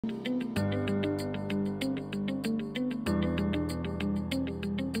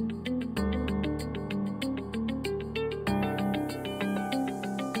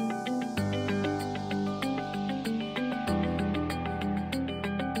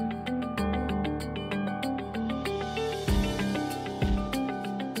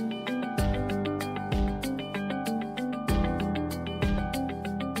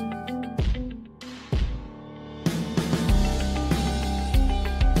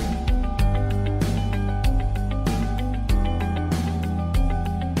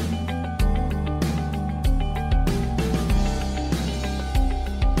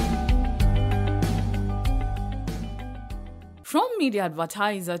media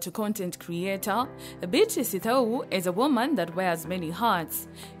advertiser to content creator, Beatrice Ithau is a woman that wears many hats.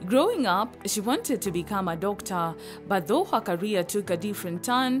 Growing up, she wanted to become a doctor, but though her career took a different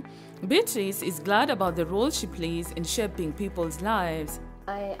turn, Beatrice is glad about the role she plays in shaping people's lives.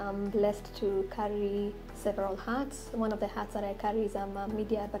 I am blessed to carry several hats. One of the hats that I carry is I'm a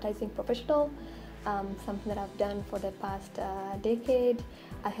media advertising professional, something that I've done for the past decade.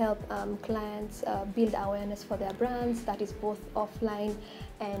 I help clients build awareness for their brands, that is both offline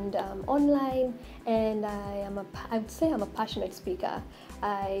and online. And I would say I'm a passionate speaker.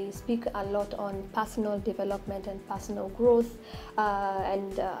 I speak a lot on personal development and personal growth,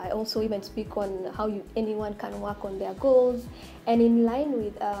 and I also even speak on how anyone can work on their goals. And in line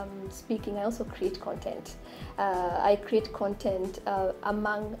with speaking, I also create content. I create content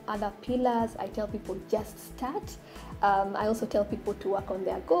among other pillars. I tell people just start. I also tell people to work on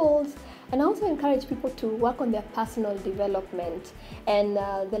their goals, and I also encourage people to work on their personal development. And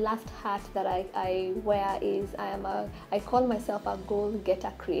the last hat that I wear is I call myself a goal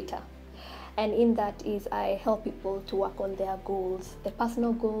getter creator. And in that is I help people to work on their goals, the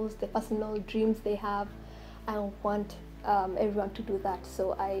personal dreams they have. I want everyone to do that,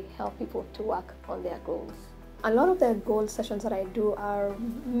 so I help people to work on their goals. A lot of the goal sessions that I do are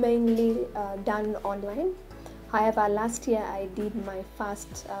mainly done online. However, last year I did my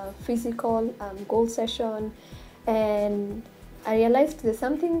first physical goal session, and I realized there's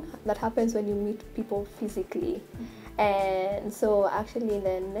something that happens when you meet people physically. And so actually in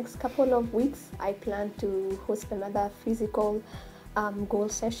the next couple of weeks, I plan to host another physical goal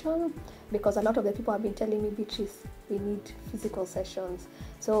session, because a lot of the people have been telling me, Beatrice, we need physical sessions.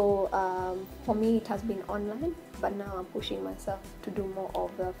 So for me it has been online, but now I'm pushing myself to do more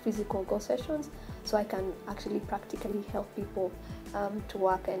of the physical goal sessions, so I can actually practically help people to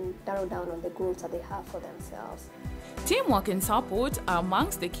work and narrow down on the goals that they have for themselves. Teamwork and support are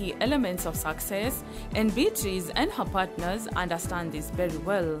amongst the key elements of success, and Beatrice and her partners understand this very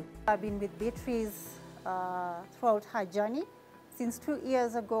well. I've been with Beatrice throughout her journey since 2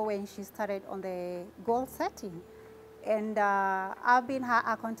 years ago when she started on the goal setting. And I've been her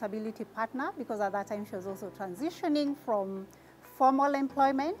accountability partner, because at that time she was also transitioning from formal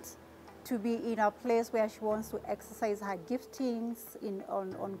employment to be in a place where she wants to exercise her giftings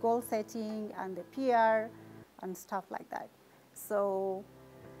on goal setting and the PR and stuff like that. So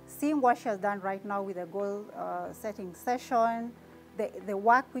seeing what she has done right now with the goal setting session, the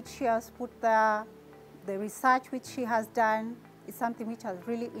work which she has put there, the research which she has done, is something which has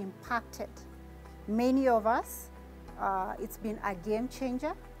really impacted many of us. It's been a game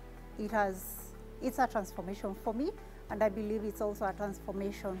changer. It's a transformation for me, and I believe it's also a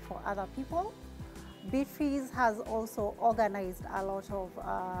transformation for other people. Beatrice has also organized a lot of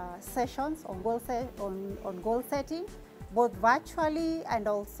sessions on goal setting, both virtually and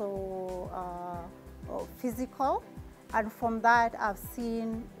also physical. And from that, I've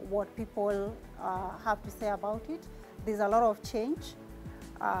seen what people have to say about it. There's a lot of change.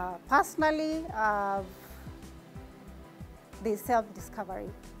 Personally, there's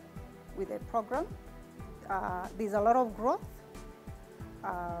self-discovery with the program. There's a lot of growth.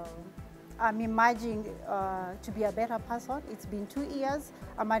 I'm emerging to be a better person. It's been 2 years.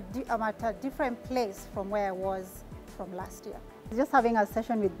 I'm at a different place from where I was from last year. Just having a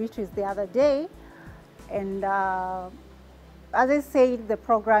session with Beatrice the other day, and as I said, the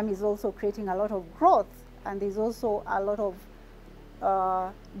program is also creating a lot of growth, and there's also a lot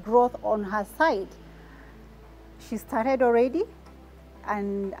of growth on her side. She started already,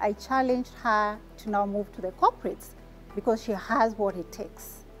 and I challenged her to now move to the corporates, because she has what it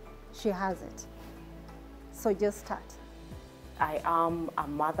takes. She has it. So just start. I am a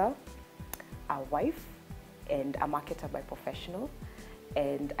mother, a wife, and a marketer by professional.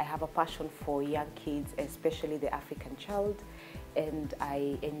 And I have a passion for young kids, especially the African child. And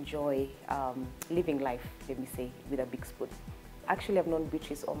I enjoy living life, let me say, with a big spoon. Actually, I've known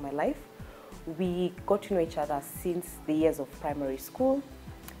Beatrice all my life. We got to know each other since the years of primary school,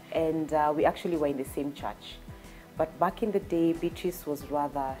 and we actually were in the same church. But back in the day, Beatrice was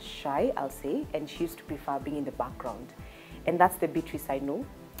rather shy, I'll say, and she used to prefer being in the background. And that's the Beatrice I know.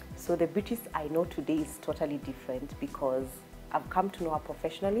 So the Beatrice I know today is totally different, because I've come to know her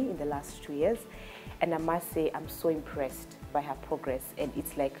professionally in the last 2 years, and I must say I'm so impressed by her progress, and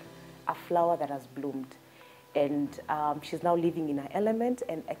it's like a flower that has bloomed. And she's now living in her element,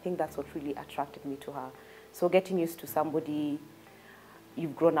 and I think that's what really attracted me to her. So getting used to somebody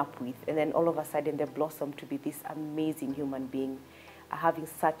you've grown up with, and then all of a sudden they blossom to be this amazing human being, having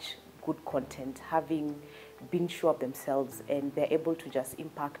such good content, having been sure of themselves, and they're able to just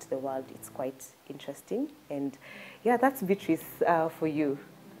impact the world. It's quite interesting. And yeah, that's Beatrice for you.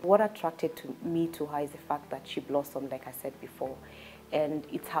 What attracted me to her is the fact that she blossomed, like I said before, and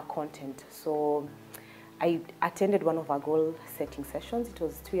it's her content. So I attended one of our goal setting sessions. It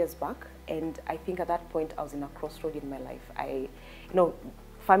was 2 years back, and I think at that point I was in a crossroad in my life.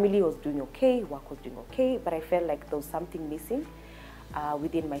 Family was doing okay, work was doing okay, but I felt like there was something missing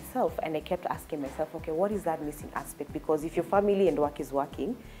within myself, and I kept asking myself, okay, what is that missing aspect? Because if your family and work is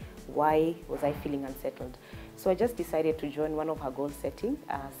working, why was I feeling unsettled? So I just decided to join one of her goal setting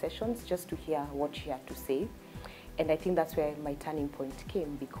sessions just to hear what she had to say. And I think that's where my turning point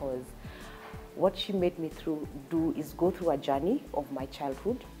came, because what she made me do is go through a journey of my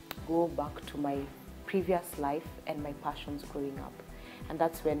childhood, go back to my previous life and my passions growing up. And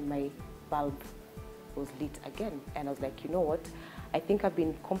that's when my bulb was lit again. And I was like, you know what? I think I've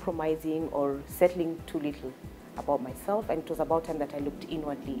been compromising or settling too little about myself, and it was about time that I looked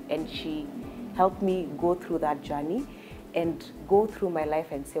inwardly. And she helped me go through that journey and go through my life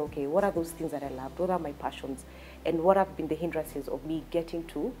and say, okay, what are those things that I loved? What are my passions? And what have been the hindrances of me getting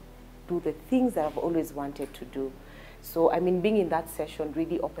to do the things that I've always wanted to do? So, I mean, being in that session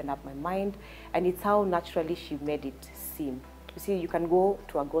really opened up my mind, and it's how naturally she made it seem. You see, you can go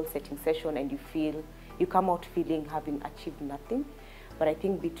to a goal-setting session and you come out feeling having achieved nothing. But I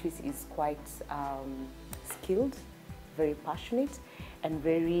think Beatrice is quite skilled, very passionate, and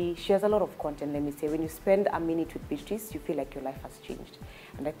she has a lot of content, let me say. When you spend a minute with Beatrice, you feel like your life has changed.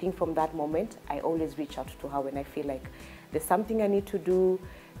 And I think from that moment, I always reach out to her when I feel like there's something I need to do,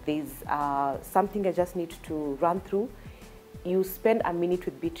 there's something I just need to run through. You spend a minute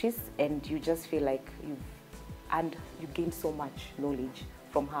with Beatrice and you just feel like you gain so much knowledge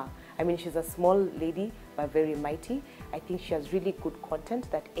from her. I mean, she's a small lady, but very mighty. I think she has really good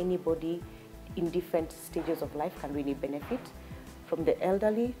content that anybody in different stages of life can really benefit. From the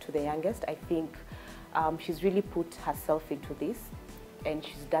elderly to the youngest, I think she's really put herself into this, and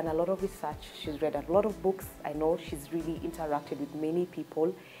she's done a lot of research. She's read a lot of books. I know she's really interacted with many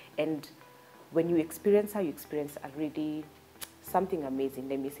people, and when you experience her, you experience a really something amazing,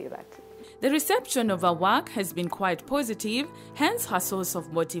 let me say that. The reception of her work has been quite positive, hence her source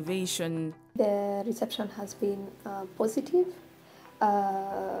of motivation. The reception has been positive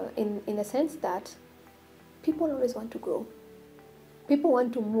in the sense that people always want to grow. People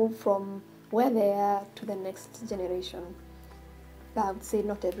want to move from where they are to the next generation. I would say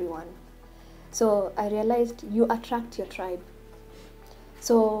not everyone. So I realized you attract your tribe.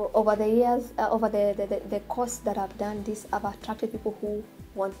 So over the years, over the course that I've done this, I've attracted people who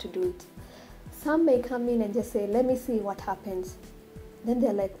want to do it. Some may come in and just say, let me see what happens. Then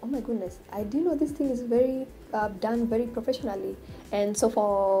they're like, oh my goodness, I do know this thing is very done very professionally. And so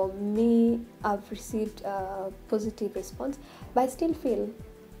for me, I've received a positive response, but I still feel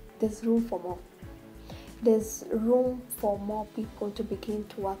there's room for more. There's room for more people to begin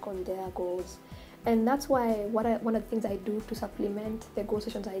to work on their goals. And that's why one of the things I do to supplement the goal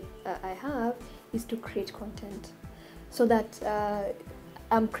sessions I have is to create content, so that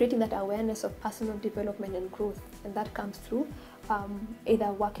I'm creating that awareness of personal development and growth, and that comes through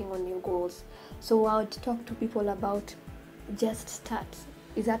either working on your goals. So I would talk to people about just start.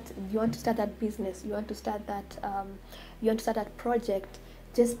 Is that you want to start that business? You want to start that project?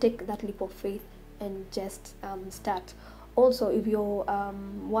 Just take that leap of faith and just start. Also, if you're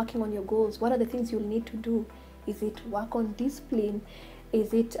working on your goals, what are the things you'll need to do? Is it work on discipline?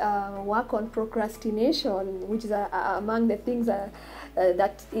 Is it work on procrastination, which is among the things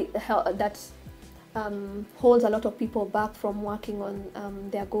that holds a lot of people back from working on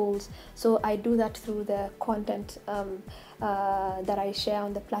their goals? So I do that through the content that I share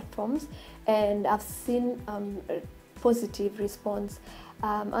on the platforms, and I've seen positive response.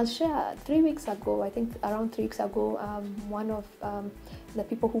 I'll share 3 weeks ago, I think around 3 weeks ago, one of the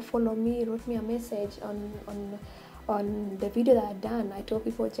people who follow me wrote me a message on the video that I'd done. I told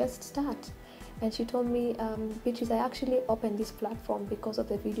people just start, and she told me, Beatrice, I actually opened this platform because of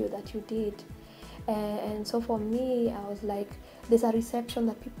the video that you did. And so for me, I was like, there's a reception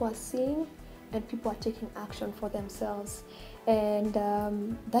that people are seeing and people are taking action for themselves, and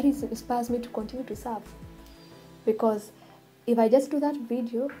that inspires me to continue to serve. Because if I just do that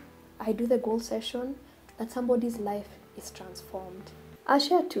video, I do the goal session, that somebody's life is transformed. I'll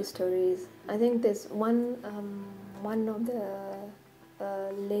share 2 stories. I think there's one of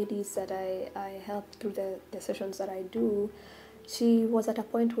the ladies that I help through the sessions that I do. She was at a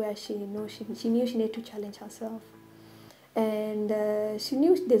point where she knew she needed to challenge herself, and she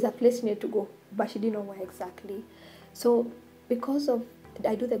knew there's a place she needed to go, but she didn't know where exactly. So because of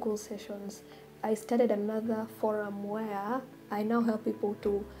I do the goal sessions, I started another forum where I now help people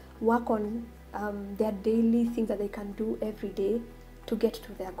to work on their daily things that they can do every day to get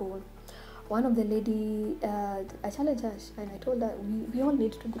to their goal. One of the lady, I challenged her and I told her, we all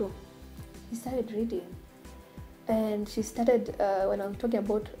need to grow. She started reading. And she started, when I'm talking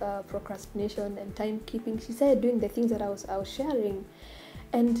about procrastination and timekeeping, she started doing the things that I was sharing.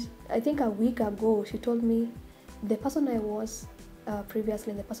 And I think a week ago, she told me, the person I was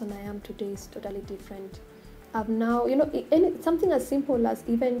previously and the person I am today is totally different. I've now, something as simple as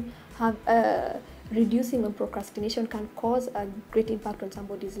even reducing on procrastination can cause a great impact on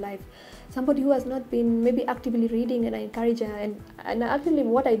somebody's life. Somebody who has not been maybe actively reading, and I encourage her, and actually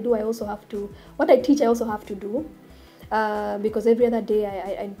what I do, what I teach, I also have to do, because every other day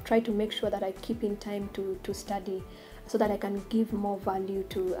I try to make sure that I keep in time to study, so that I can give more value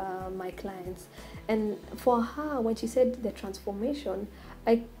to my clients. And for her, when she said the transformation,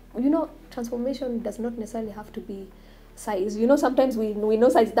 transformation does not necessarily have to be size. Sometimes we know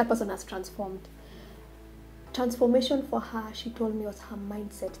size, that person has transformed. Transformation for her, she told me, was her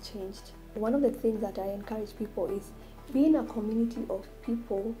mindset changed. One of the things that I encourage people is being a community of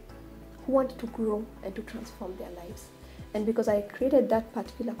people who want to grow and to transform their lives. And because I created that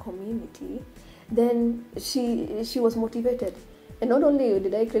particular community, then she was motivated. And not only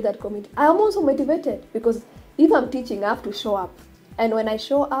did I create that community, I am also motivated, because if I'm teaching, I have to show up. And when I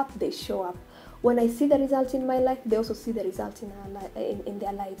show up, they show up. When I see the results in my life, they also see the results in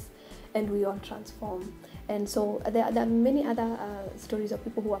their lives, and we all transform. And so there are many other stories of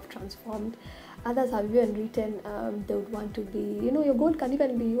people who have transformed. Others have even written they would want to be, your goal can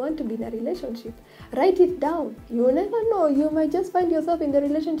even be you want to be in a relationship. Write it down. You will never know. You might just find yourself in the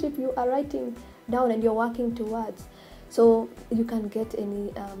relationship you are writing down and you're working towards. So you can get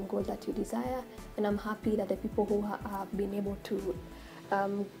any goal that you desire. And I'm happy that the people who have been able to,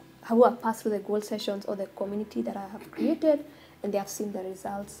 who have passed through the goal sessions or the community that I have created, and they have seen the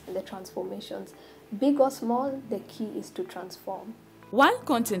results and the transformations. Big or small, the key is to transform. While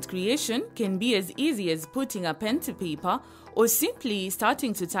content creation can be as easy as putting a pen to paper or simply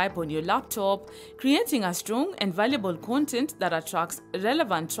starting to type on your laptop, creating a strong and valuable content that attracts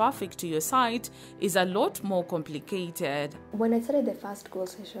relevant traffic to your site is a lot more complicated. When I started the first goal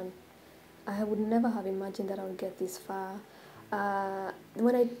session, I would never have imagined that I would get this far.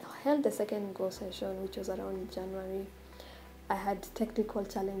 When I held the second goal session, which was around January, I had technical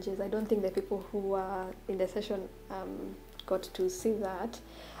challenges. I don't think the people who were in the session got to see that,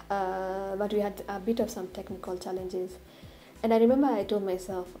 but we had a bit of some technical challenges. And I remember I told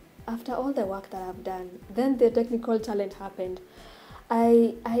myself, after all the work that I've done, then the technical challenge happened.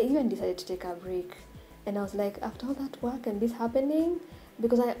 I even decided to take a break. And I was like, after all that work and this happening,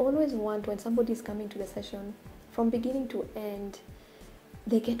 because I always want, when somebody is coming to the session, from beginning to end,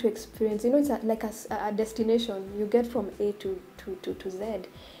 they get to experience, it's like a destination. You get from A to Z.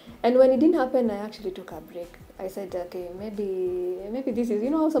 And when it didn't happen, I actually took a break. I said, okay, maybe this is,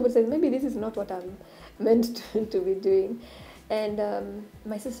 how somebody says, maybe this is not what I'm meant to be doing. And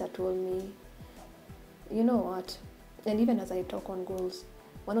my sister told me, you know what? And even as I talk on goals,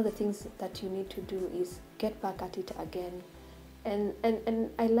 one of the things that you need to do is get back at it again. And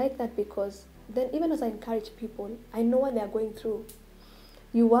I like that, because then even as I encourage people, I know what they're going through.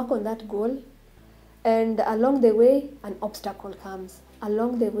 You work on that goal, and along the way, an obstacle comes.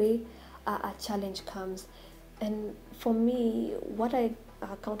 Along the way, a challenge comes. And for me, what I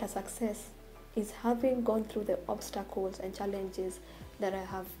count as success is having gone through the obstacles and challenges that I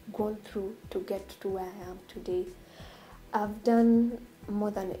have gone through to get to where I am today. I've done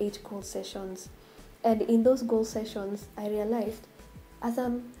more than 8 goal sessions. And in those goal sessions, I realized as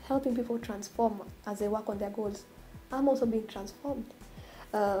I'm helping people transform as they work on their goals, I'm also being transformed.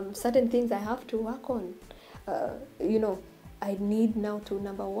 Certain things I have to work on. I need now to,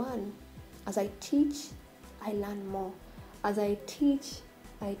 number one, as I teach, I learn more. As I teach,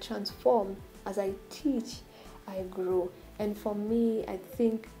 I transform. As I teach, I grow. And for me, I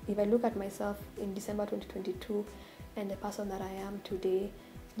think if I look at myself in December 2022 and the person that I am today,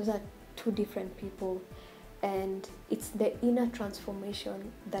 those are 2 different people. And it's the inner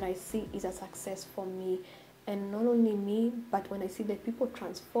transformation that I see is a success for me. And not only me, but when I see the people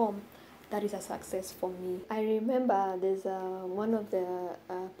transform, that is a success for me. I remember there's one of the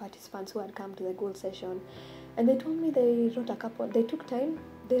participants who had come to the goal session, and they told me they took time,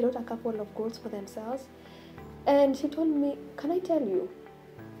 they wrote a couple of goals for themselves. And she told me, can I tell you,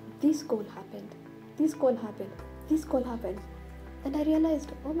 this goal happened, this goal happened, this goal happened. And I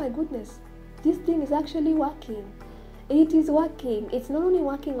realized, oh my goodness, this thing is actually working. It is working. It's not only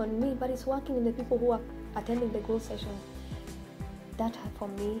working on me, but it's working in the people who are attending the goal session. that for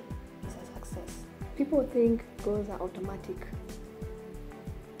me is a success. People think goals are automatic.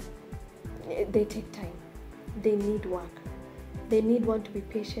 They take time. They need work. They need one to be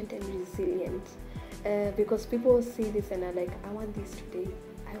patient and resilient. Because people see this and are like, I want this today.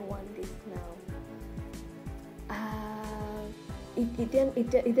 I want this now.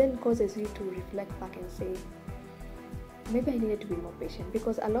 It then causes you to reflect back and say, maybe I needed to be more patient,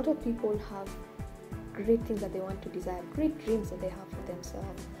 because a lot of people have great things that they want to desire, great dreams that they have for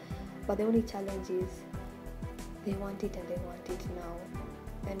themselves, but the only challenge is they want it and they want it now.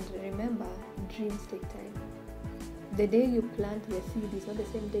 And remember, dreams take time. The day you plant the seed is not the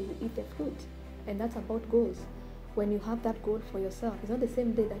same day you eat the fruit, and that's about goals. When you have that goal for yourself, it's not the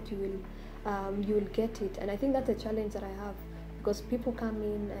same day that you will get it. And I think that's a challenge that I have, because people come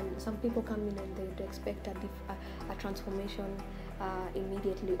in, and some people come in and they expect a transformation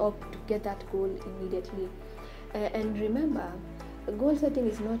immediately, or to get that goal immediately. And remember, goal setting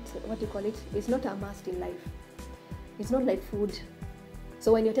is not what you call it. It's not a must in life. It's not like food.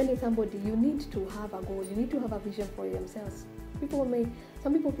 So when you're telling somebody you need to have a goal, you need to have a vision for themselves.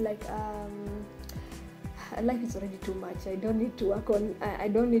 Some people be like, life is already too much. I don't need to work on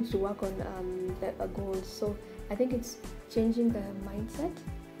the goals. So I think it's changing the mindset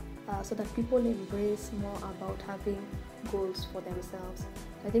so that people embrace more about having goals for themselves.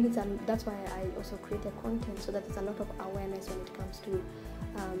 I think that's why I also created content, so that there's a lot of awareness when it comes to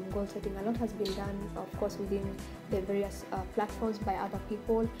goal setting. A lot has been done, of course, within the various platforms by other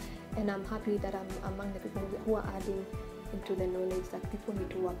people, and I'm happy that I'm among the people who are adding into the knowledge that people need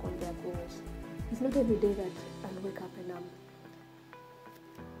to work on their goals. It's not every day that I'll wake up and I'm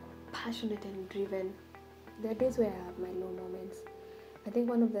passionate and driven. There are days where I have my low moments. I think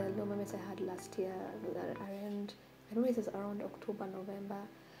one of the low moments I had last year, around, I don't know if it was around October, November,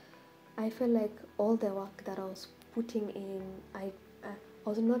 I felt like all the work that I was putting in, I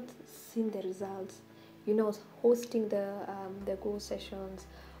was not seeing the results. You know, I was hosting the goal sessions.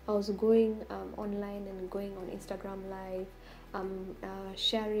 I was going online and going on Instagram Live,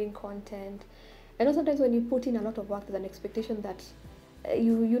 sharing content. I know sometimes when you put in a lot of work, there's an expectation that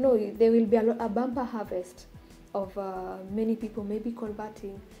you know there will be a bumper harvest of many people maybe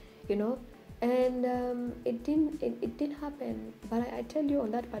converting, you know, and it didn't happen. But I tell you,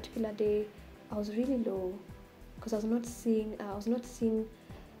 on that particular day, I was really low because I was not seeing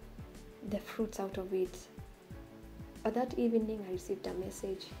the fruits out of it. But that evening, I received a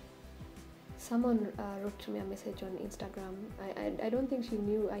message. Someone wrote to me a message on Instagram. I don't think she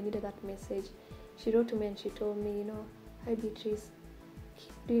knew I needed that message. She wrote to me and she told me, you know, hi Beatrice,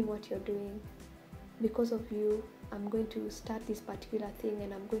 keep doing what you're doing. Because of you, I'm going to start this particular thing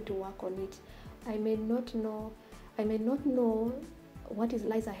and I'm going to work on it. I may not know what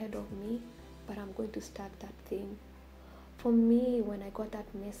lies ahead of me, but I'm going to start that thing. For me, when I got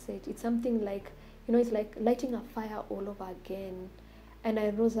that message, it's something like, you know, it's like lighting a fire all over again. And I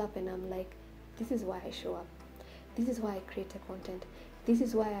rose up and I'm like, this is why I show up. This is why I create the content. This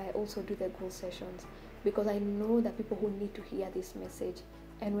is why I also do the goal sessions, because I know that people who need to hear this message,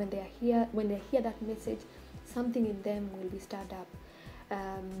 and when they hear that message, something in them will be stirred up.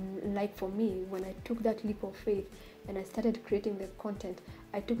 Like for me, when I took that leap of faith and I started creating the content,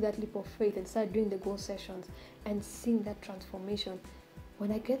 I took that leap of faith and started doing the goal sessions and seeing that transformation.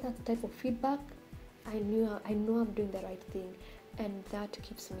 When I get that type of feedback, I know I'm doing the right thing, and that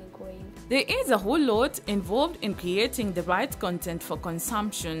keeps me going. There is a whole lot involved in creating the right content for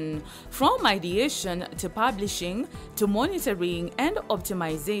consumption. From ideation to publishing to monitoring and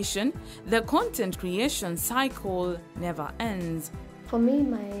optimization, the content creation cycle never ends. For me,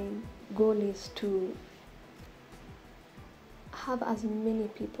 my goal is to have as many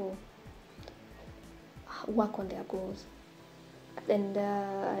people work on their goals. And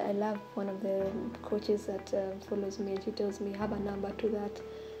I love one of the coaches that follows me, and she tells me, have a number to that.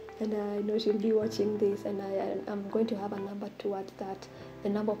 And I know she'll be watching this, and I'm going to have a number towards that. The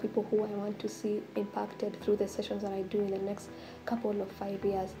number of people who I want to see impacted through the sessions that I do in the next couple of 5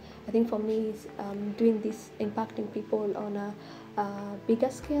 years. I think for me, it's doing this, impacting people on a bigger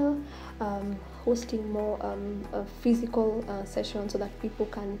scale, hosting more physical sessions so that people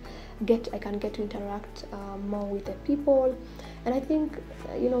I can get to interact more with the people. And I think,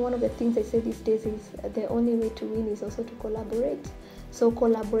 you know, one of the things I say these days is the only way to win is also to collaborate. So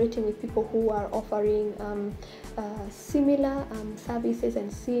collaborating with people who are offering similar services,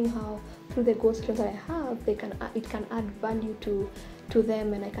 and seeing how through the goal sessions that I have, it can add value to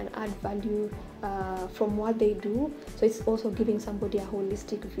them, and I can add value from what they do. So it's also giving somebody a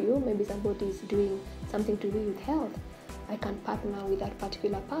holistic view. Maybe somebody is doing something to do with health. I can partner with that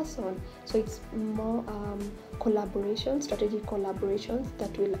particular person. So it's more collaboration, strategic collaborations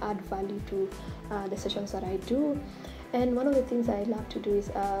that will add value to the sessions that I do. And one of the things I love to do is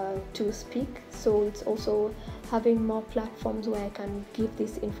to speak. So it's also having more platforms where I can give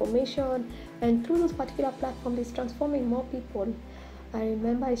this information, and through those particular platforms, it's transforming more people. I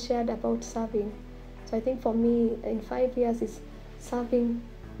remember I shared about serving. So I think for me, in 5 years, is serving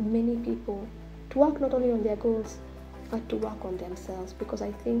many people to work not only on their goals, but to work on themselves, because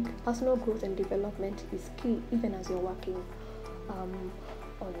I think personal growth and development is key even as you're working on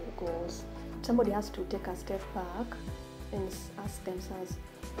your goals. Somebody has to take a step back and ask themselves,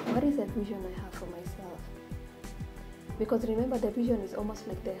 what is the vision I have for myself? Because remember, the vision is almost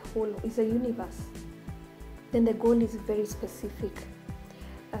like the whole, is a universe. Then the goal is very specific.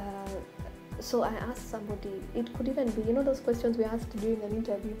 So I asked somebody, it could even be, those questions we asked during an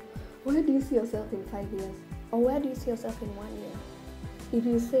interview, where do you see yourself in 5 years? Or where do you see yourself in 1 year? If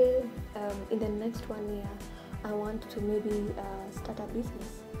you say, in the next 1 year, I want to maybe start a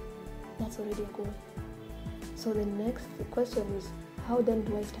business, that's already a goal. So the next question is, how then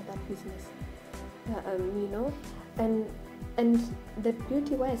do I start that business? And the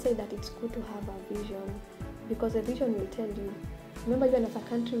beauty, why I say that it's good to have a vision, because a vision will tell you. Remember, even as a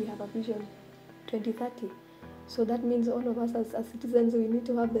country, we have a vision 2030. So that means all of us as citizens, we need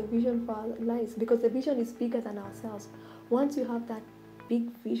to have the vision for our lives, because the vision is bigger than ourselves. Once you have that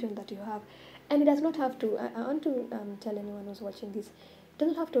big vision that you have, and it does not have to, I want to tell anyone who's watching this, it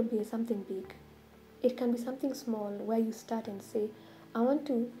doesn't have to be something big. It can be something small where you start and say, I want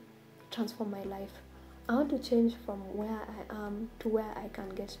to transform my life. I want to change from where I am to where I can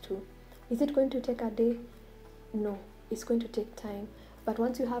get to. Is it going to take a day? No, it's going to take time. But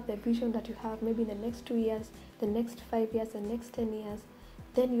once you have the vision that you have, maybe in the next 2 years, the next 5 years, the next 10 years,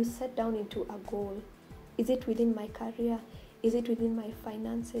 then you set down into a goal. Is it within my career? Is it within my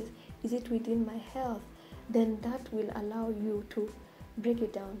finances? Is it within my health? Then that will allow you to break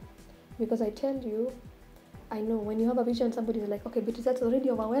it down. Because I tell you, I know when you have a vision, somebody is like, okay, but that's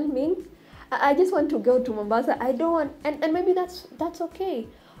already overwhelming. I just want to go to Mombasa. I don't want, and maybe that's okay.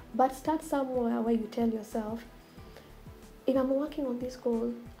 But start somewhere where you tell yourself, if I'm working on this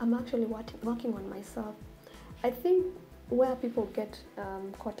goal, I'm actually working on myself. I think where people get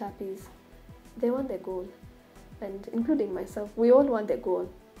caught up is they want the goal, and including myself, we all want the goal.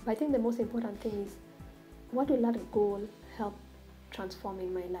 But I think the most important thing is, what will that goal help transform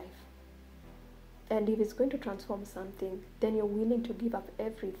in my life? And if it's going to transform something, then you're willing to give up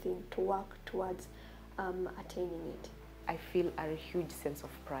everything to work towards attaining it. I feel a huge sense of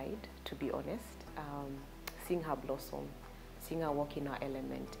pride, to be honest, seeing her blossom, seeing her walk in her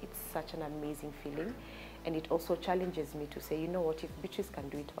element. It's such an amazing feeling, and it also challenges me to say, you know what, if Beatrice can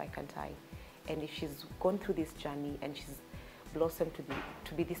do it, why can't I? And if she's gone through this journey and she's blossomed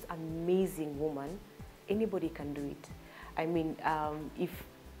to be this amazing woman, anybody can do it. I mean, if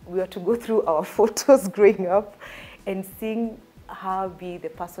we were to go through our photos growing up and seeing her be the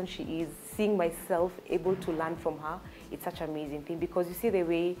person she is, seeing myself able to learn from her, it's such an amazing thing, because you see the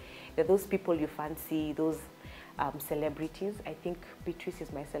way that those people you fancy, those celebrities, I think Beatrice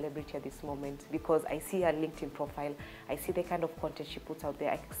is my celebrity at this moment, because I see her LinkedIn profile, I see the kind of content she puts out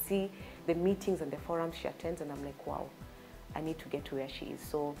there, I see the meetings and the forums she attends, and I'm like, wow, I need to get to where she is.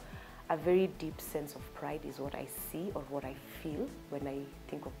 So a very deep sense of pride is what I see or what I feel when I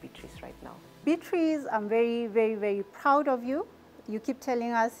think of Beatrice right now. Beatrice, I'm very, very, very proud of you. You keep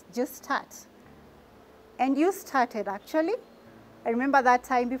telling us, just start. And you started, actually. I remember that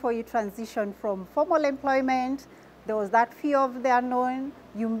time before you transitioned from formal employment, there was that fear of the unknown.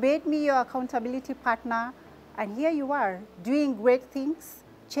 You made me your accountability partner, and here you are, doing great things,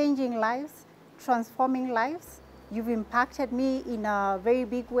 changing lives, transforming lives. You've impacted me in a very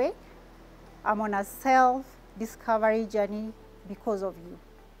big way. I'm on a self-discovery journey because of you.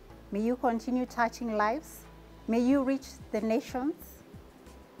 May you continue touching lives. May you reach the nations.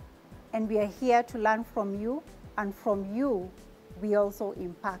 And we are here to learn from you, and from you, we also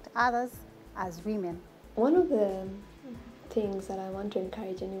impact others as women. One of the things that I want to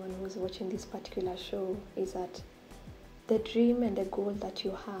encourage anyone who's watching this particular show is that the dream and the goal that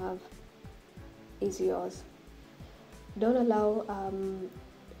you have is yours. Don't allow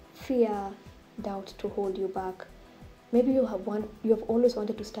fear, doubt to hold you back. Maybe you have always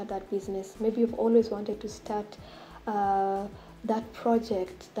wanted to start that business. Maybe you've always wanted to start that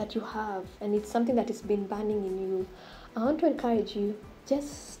project that you have, and it's something that has been burning in you. I want to encourage you,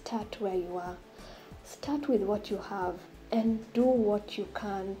 just start where you are. Start with what you have and do what you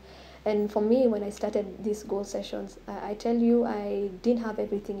can. And for me, when I started these goal sessions, I tell you, I didn't have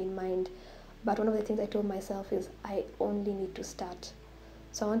everything in mind. But one of the things I told myself is I only need to start.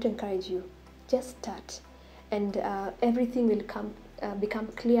 So I want to encourage you, just start, and everything will become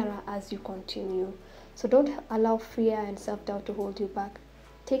clearer as you continue. So don't allow fear and self-doubt to hold you back.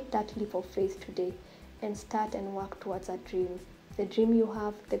 Take that leap of faith today and start and work towards a dream. The dream you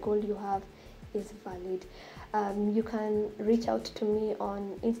have, the goal you have is valid. You can reach out to me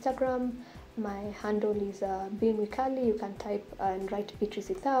on Instagram. My handle is Bimwikali. You can type and write Beatrice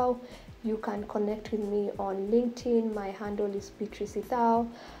Ithau. You can connect with me on LinkedIn. My handle is Beatrice Ithau.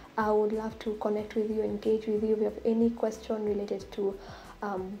 I would love to connect with you, engage with you. If you have any question related to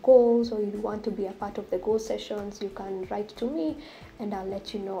goals, or you want to be a part of the goal sessions, you can write to me and I'll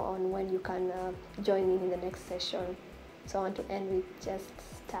let you know on when you can join in the next session. So I want to end with just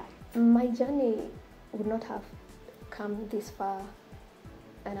start. My journey would not have come this far,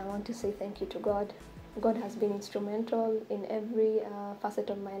 and I want to say thank you to God. God has been instrumental in every facet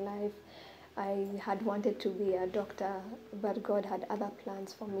of my life. I had wanted to be a doctor, but God had other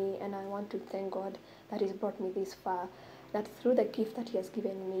plans for me, and I want to thank God that He's brought me this far, that through the gift that He has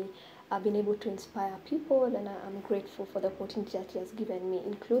given me, I've been able to inspire people, and I'm grateful for the opportunity that He has given me,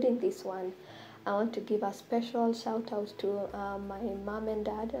 including this one. I want to give a special shout out to my mom and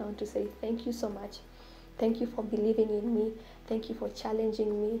dad. I want to say thank you so much. Thank you for believing in me. Thank you for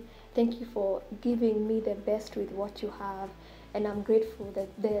challenging me. Thank you for giving me the best with what you have. And I'm grateful that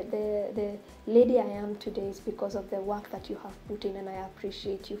the lady I am today is because of the work that you have put in, and I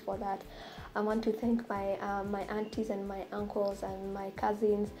appreciate you for that. I want to thank my my aunties and my uncles and my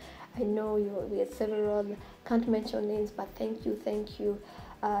cousins. I know we have several, can't mention names, but thank you, thank you.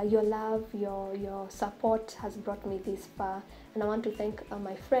 Your love, your support has brought me this far. And I want to thank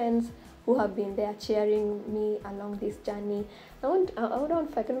my friends who have been there cheering me along this journey. I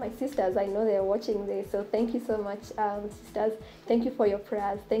don't forget my sisters. I know they're watching this, so thank you so much, sisters. Thank you for your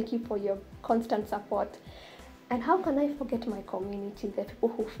prayers. Thank you for your constant support. And how can I forget my community, the people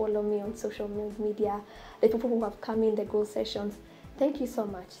who follow me on social media, the people who have come in the goal sessions. Thank you so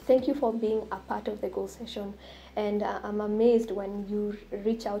much. Thank you for being a part of the goal session. And I'm amazed when you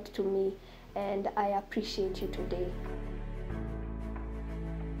reach out to me, and I appreciate you today.